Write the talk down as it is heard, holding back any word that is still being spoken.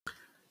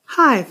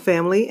Hi,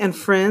 family and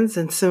friends,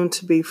 and soon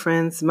to be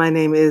friends. My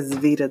name is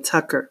Vita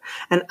Tucker,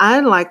 and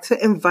I'd like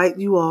to invite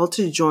you all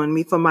to join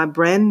me for my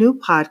brand new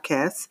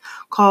podcast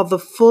called The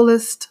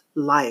Fullest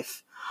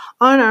Life.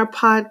 On our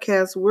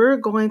podcast, we're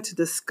going to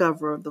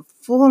discover the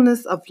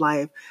fullness of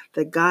life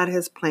that God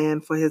has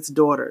planned for His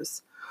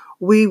daughters.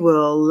 We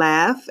will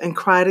laugh and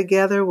cry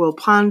together, we'll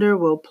ponder,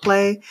 we'll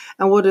play,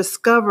 and we'll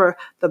discover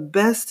the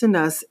best in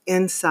us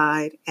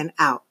inside and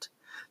out.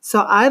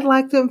 So I'd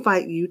like to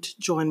invite you to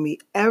join me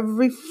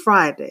every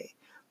Friday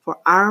for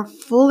our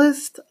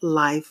fullest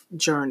life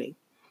journey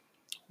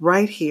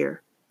right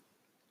here.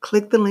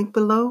 Click the link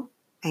below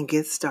and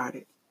get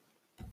started.